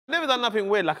Never done nothing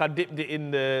weird, like I dipped it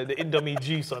in the Indomie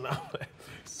juice on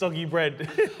soggy bread.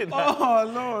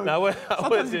 Oh, Lord.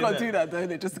 Sometimes you've got to do that,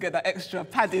 don't it? Just to get that extra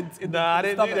padded in the I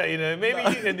didn't stomach. do that, you know. Maybe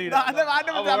you can do that. I never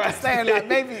I'm just saying, like,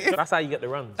 maybe. That's how you get the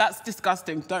runs. That's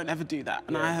disgusting. Don't ever do that.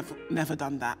 And I have never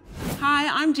done that. Hi,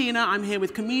 I'm Gina. I'm here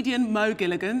with comedian Mo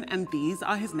Gilligan, and these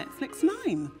are his Netflix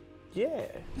 9. Yeah.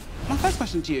 My first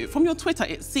question to you, from your Twitter,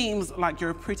 it seems like you're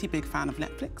a pretty big fan of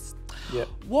Netflix. Yeah.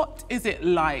 What is it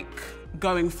like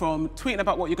going from tweeting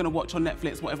about what you're going to watch on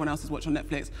Netflix, what everyone else is watching on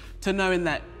Netflix, to knowing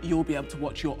that you'll be able to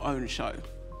watch your own show?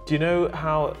 Do you know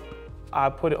how I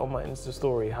put it on my Insta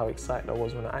story, how excited I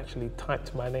was when I actually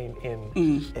typed my name in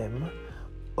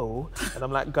M-O, and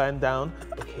I'm like going down,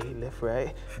 okay, left,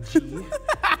 right,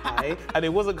 G-I, and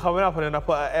it wasn't coming up, and then I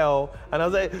put an L, and I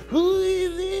was like, who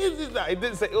is this? It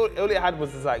didn't say, all it had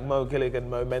was this like Mo Gilligan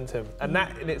momentum, and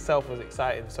that in itself was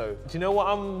exciting. So, do you know what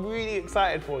I'm really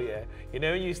excited for, yeah? You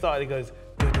know when you started, it goes,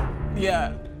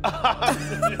 yeah.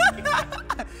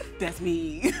 That's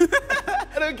me.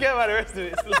 I don't care about the rest of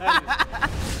it. It's like...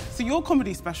 So your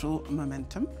comedy special,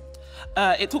 Momentum,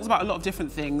 it talks about a lot of different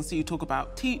things. So you talk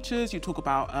about teachers, you talk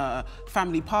about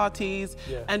family parties,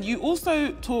 and you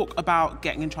also talk about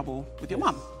getting in trouble with your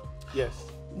mum. Yes.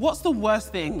 What's the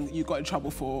worst thing you got in trouble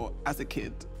for as a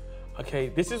kid? Okay,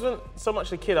 this isn't so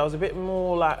much a kid. I was a bit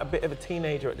more like a bit of a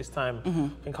teenager at this time.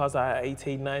 I think I was like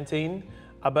 18, 19.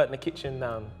 I burnt the kitchen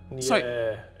down. Yeah. Sorry.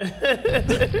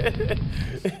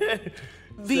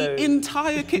 The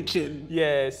entire kitchen?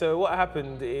 Yeah, so what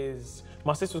happened is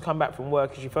my sister would come back from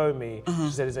work and she phoned me.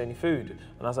 She said, is there any food?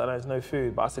 And I was like, no, there's no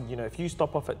food. But I said, you know, if you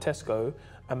stop off at Tesco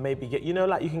and maybe get, you know,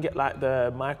 like you can get like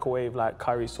the microwave like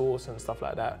curry sauce and stuff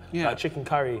like that, like chicken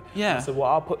curry. Yeah. I said,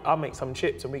 well, I'll make some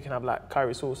chips and we can have like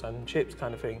curry sauce and chips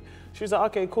kind of thing. She was like,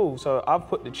 okay, cool. So I've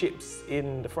put the chips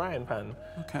in the frying pan.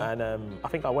 Okay. And I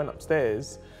think I went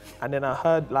upstairs and then I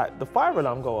heard like the fire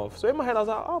alarm go off. So in my head I was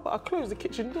like, oh, but I closed the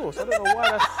kitchen door, so I don't know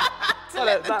why that's...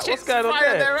 what's going on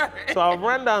there? So I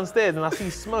ran downstairs and I see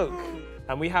smoke.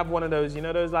 And we have one of those, you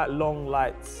know those like long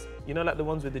lights, you know like the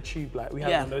ones with the tube light? We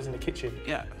have one of those in the kitchen.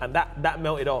 Yeah. And that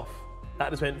melted off. That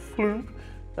just went floop.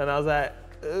 And I was like,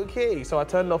 okay. So I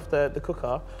turned off the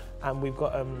cooker and we've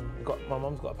got my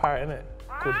mum's got a parrot in it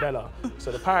called Bella.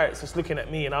 So the parrot's just looking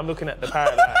at me and I'm looking at the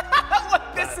parrot like...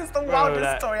 This is the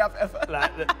wildest story I've ever...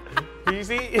 Do you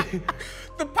see?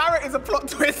 The parrot is a plot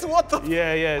twist, what the...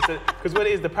 Yeah. So, because what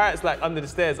it is, the parrot's like under the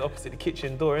stairs opposite the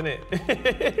kitchen door, innit?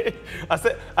 I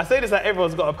say this like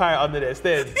everyone's got a parrot under their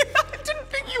stairs. I didn't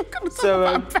think you were going to talk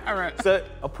about a parrot. So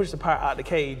I pushed the parrot out of the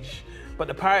cage, but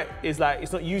the parrot is like,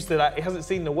 it's not used to like, it hasn't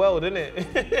seen the world,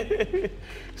 innit?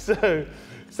 so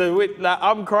with, like,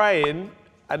 I'm crying,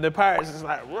 and the parrot's just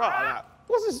like, rah, like,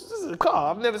 what's this? This is a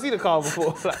car. I've never seen a car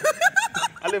before. Like,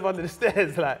 I live under the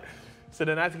stairs, like. So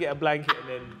then I had to get a blanket, and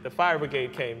then the fire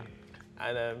brigade came,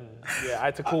 and I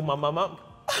had to call my mum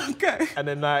up. Okay. And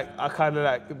then like I kind of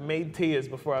like made tears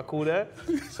before I called her.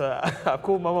 So I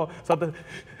called my mum. So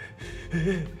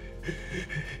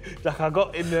like I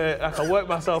got in the, like I worked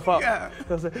myself up. Yeah.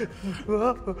 I was like,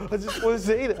 well, I just want to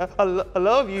say that I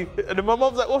love you. And then my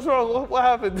mum's like, what's wrong? What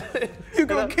happened? You're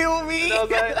gonna kill me?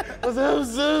 And I was like, I'm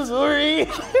so sorry.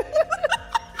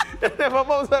 And then my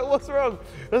mum's like, what's wrong?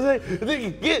 I was like,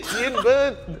 get in,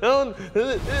 burn down.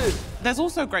 There's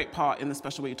also a great part in the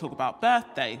special where you talk about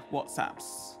birthday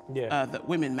WhatsApps that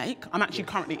women make. I'm actually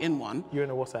currently in one. You're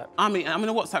in a WhatsApp? I'm in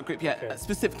a WhatsApp group,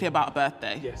 specifically about a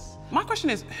birthday. Yes. My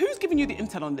question is, who's giving you the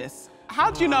intel on this?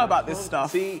 How do you know about this stuff?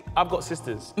 See, I've got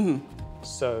sisters.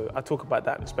 So I talk about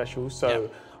that in the special. So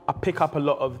I pick up a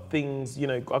lot of things, you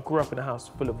know, I grew up in a house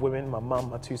full of women, my mum,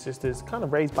 my two sisters, kind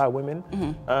of raised by women.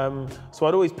 So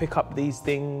I'd always pick up these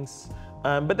things.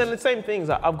 But then the same things,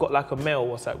 like, I've got like a male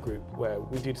WhatsApp group where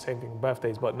we do the same thing,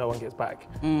 birthdays, but no one gets back.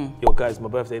 Yo guys, my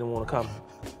birthday, don't want to come.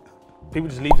 People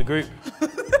just leave the group.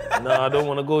 No, I don't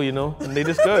want to go, you know, and they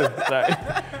just go.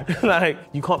 Like,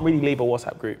 you can't really leave a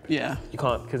WhatsApp group. Yeah. You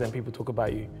can't, because then people talk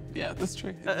about you. Yeah, that's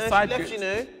true.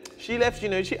 She left, you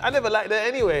know. I never liked her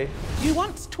anyway. You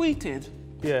once tweeted,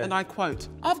 and I quote,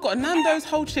 I've got a Nando's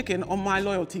whole chicken on my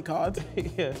loyalty card.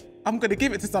 I'm going to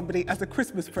give it to somebody as a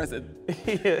Christmas present.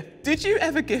 Did you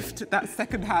ever gift that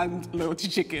second-hand loyalty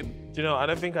chicken? Do you know, I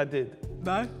don't think I did.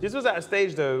 No? This was at a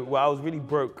stage, though, where I was really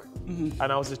broke.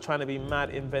 And I was just trying to be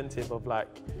mad inventive of like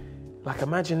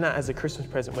imagine that as a Christmas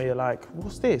present where you're like,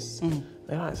 what's this?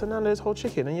 They're like, it's a Nando's whole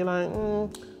chicken. And you're like,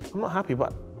 I'm not happy,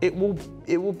 but it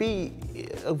will be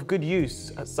of good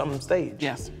use at some stage.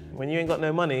 Yes. When you ain't got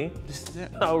no money,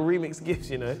 I'll remix gifts,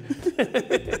 you know.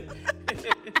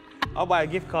 I'll buy a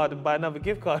gift card and buy another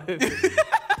gift card.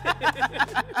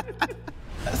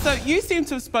 So you seem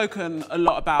to have spoken a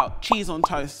lot about cheese on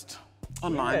toast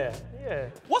online. Yeah, yeah.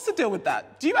 What's the deal with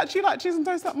that? Do you actually like cheese on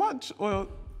toast that much, or?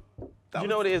 You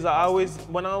know what it is? I always,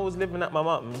 when I was living at my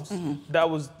mum's, that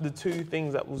was the two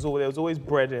things that was always, there was always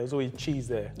bread and there was always cheese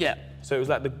there. Yeah. So it was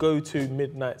like the go-to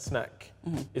midnight snack.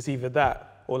 It's either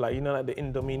that or like, you know, like the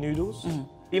Indomie noodles?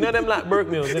 You know them like broke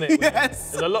meals, innit?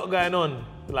 Yes. There's a lot going on.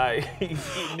 Like, eating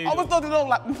noodles. I was not at all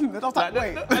like, I was like,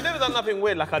 wait. I never done nothing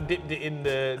weird, like I dipped it in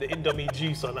the Indomie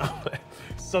juice on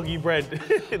soggy bread.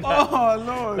 Like, oh,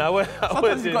 Lord. Nah,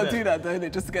 Sometimes you gotta do that, though,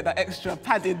 innit? Just to get that extra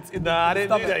padded in the I didn't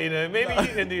stomach. do that, you know. Maybe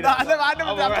you can do that. I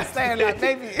never did. I'm just saying, like,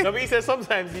 maybe. No, but he said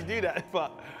sometimes you do that,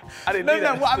 but I didn't do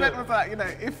that. No, what I meant was like, you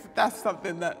know, if that's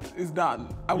something that is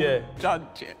done, I would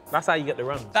judge it. That's how you get the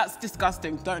runs. That's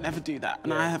disgusting. Don't ever do that.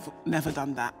 And I have never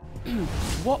done that.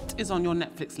 What is on your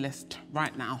Netflix list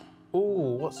right now?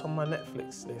 Oh, what's on my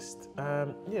Netflix list? Yeah,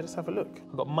 let's have a look.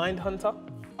 I've got Mindhunter.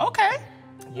 Okay.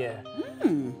 Yeah.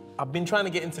 I've been trying to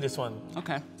get into this one.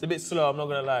 Okay. It's a bit slow, I'm not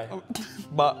gonna lie.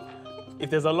 But if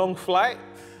there's a long flight,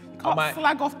 I might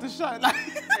flag off the show. Like...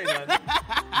 Hey, man.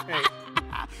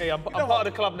 Hey, I'm part of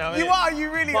the club now, innit? You are,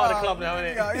 you really part are. Part of the club now,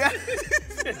 innit?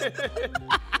 Yeah.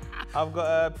 I've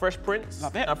got Fresh Prince.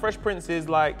 Love it. Now, Fresh Prince is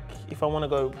like, if I want to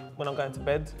go, when I'm going to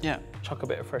bed, chuck a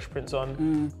bit of Fresh Prince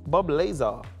on. Bob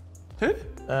Lazar. Who?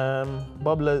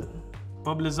 Bob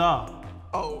Lazar.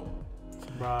 Oh.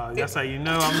 Bruh, that's how you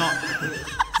know I'm not.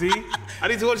 See? I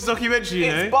need to watch this documentary,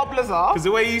 you know? It's Bob Lazar. Because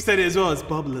the way you said it as well, it's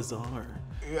Bob Lazar.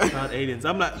 About aliens.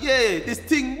 I'm like, yeah, this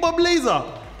thing, Bob Lazar.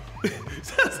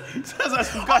 sounds like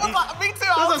some guy. Me too.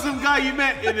 Sounds like some guy you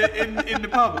met in the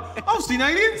pub. I've seen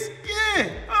aliens. Yeah.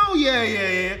 Oh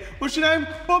yeah. What's your name?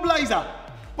 Bob Lazar.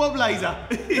 Bob Lazar.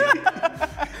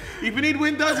 If you need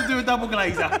windows, I'll do a double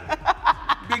glazer.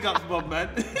 Big ups, Bob, man.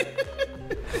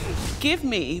 Give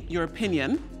me your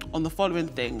opinion on the following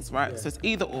things, right? So it's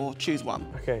either or, choose one.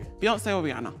 Okay. Beyonce or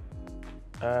Rihanna?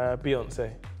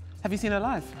 Beyonce. Have you seen her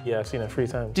live? Yeah, I've seen her 3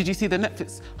 times. Did you see the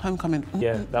Netflix Homecoming?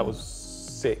 Yeah, that was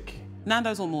sick.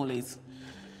 Nando's or Morley's?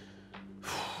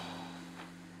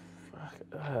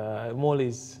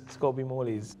 Morley's. It's got to be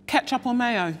Morley's. Ketchup or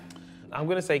mayo? I'm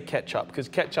going to say ketchup, because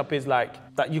ketchup is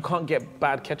like, that you can't get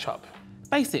bad ketchup.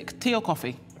 Basic, tea or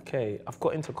coffee? Okay, I've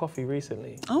got into coffee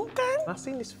recently. Okay. I've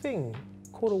seen this thing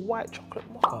called a white chocolate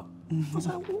mocha. I was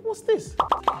like, what's this?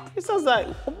 It sounds like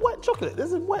a white chocolate.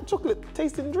 There's a white chocolate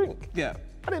tasting drink. Yeah.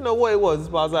 I didn't know what it was,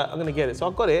 but I was like, I'm gonna get it. So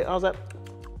I got it. I was like,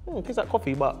 it tastes like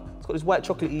coffee, but it's got this white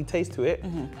chocolatey taste to it.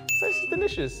 So it's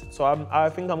delicious. So I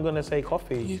think I'm gonna say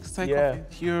coffee. You say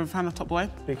coffee. You're a fan of Top Boy?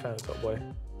 Big fan of Top Boy.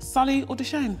 Sully or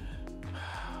Deshane?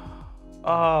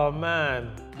 Oh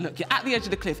man. Look, you're at the edge of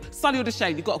the cliff. Sully or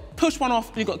Deshane, you've got to push one off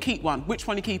and you've got to keep one. Which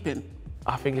one are you keeping?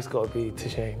 I think it's got to be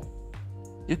Deshane.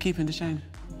 You're keeping Deshane?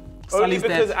 Only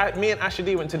because me and Ashley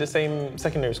D went to the same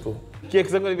secondary school. Yeah,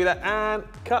 because I'm going to be like, and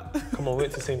cut. Come on, we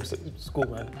went to the same school,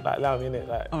 man. Like, allow me in it.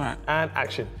 Like, all right. And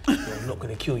action. Yeah, I'm not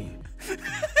going to kill you. You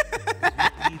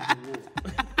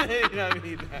know what I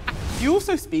mean? You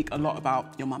also speak a lot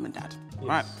about your mum and dad,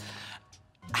 right?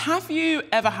 Have you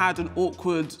ever had an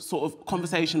awkward sort of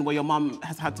conversation where your mum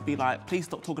has had to be like, please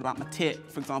stop talking about my tit,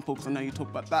 for example, because I know you talk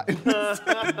about that.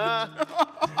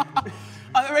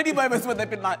 Are there any moments when they've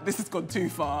been like, this has gone too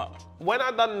far? When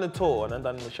I done the tour and I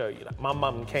done the show, like, my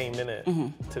mum came in it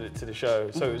to the show,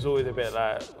 so it was always a bit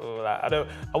like, I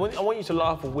want you to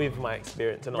laugh with my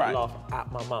experience and not laugh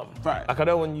at my mum. Right. Like I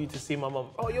don't want you to see my mum.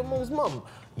 Oh, your mum's mum.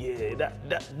 Yeah,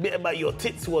 that bit about your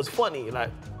tits was funny.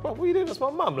 Like, what are you doing? That's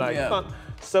my mum. Like, you can't.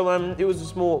 So it was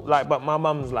just more like, but my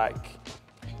mum's like,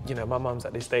 you know, my mum's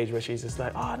at this stage where she's just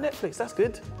like, oh, Netflix, that's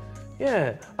good.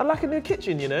 Yeah, I'd like a new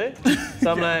kitchen, you know.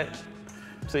 So I'm like.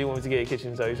 So you want me to get a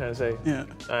kitchen, so you're trying to say? Yeah.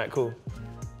 All right, cool.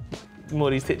 More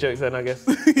of these tit jokes then, I guess.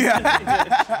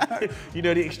 Yeah. You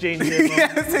know the exchange here, Mom.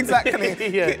 Yes, exactly.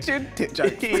 Kitchen, tit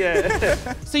jokes.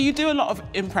 Yeah. So you do a lot of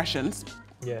impressions.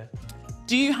 Yeah.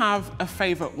 Do you have a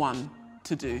favourite one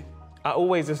to do? I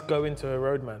always just go into a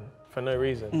roadman for no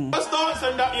reason. Let's dance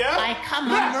and that, yeah? I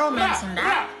come on, romance and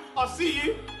that. I see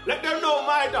you. Let them know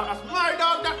my dog. That's my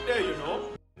dog that there, you know.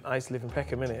 I used to live in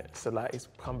Peckham, innit? So like, it's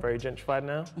become very gentrified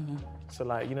now. So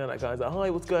like, you know that guy's like,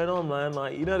 hi, what's going on, man?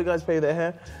 Like, you know the guys pay their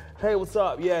hair? Hey, what's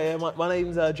up? Yeah, my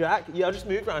name's Jack. Yeah, I just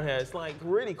moved around here. It's like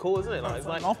really cool, isn't it? Like, it's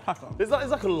like, there's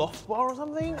like a loft bar or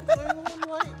something.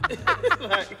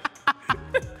 Like,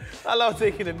 I love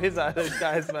taking the piss out of those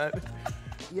guys, man.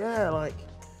 Yeah, like,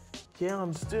 yeah,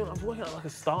 I'm working at like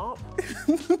a startup.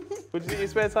 What do you do in your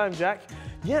spare time, Jack?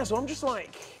 Yeah, so I'm just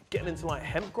like, getting into like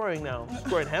hemp growing now. Just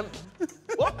growing hemp.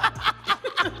 What?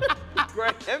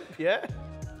 Growing hemp, yeah?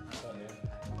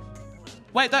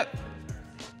 Wait,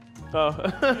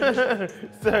 Oh,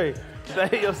 sorry. Did I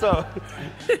hit your soul?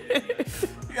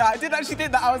 Yeah, I did actually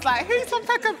think that. I was like, who's from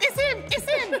Peckham? It's him, it's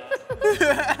him.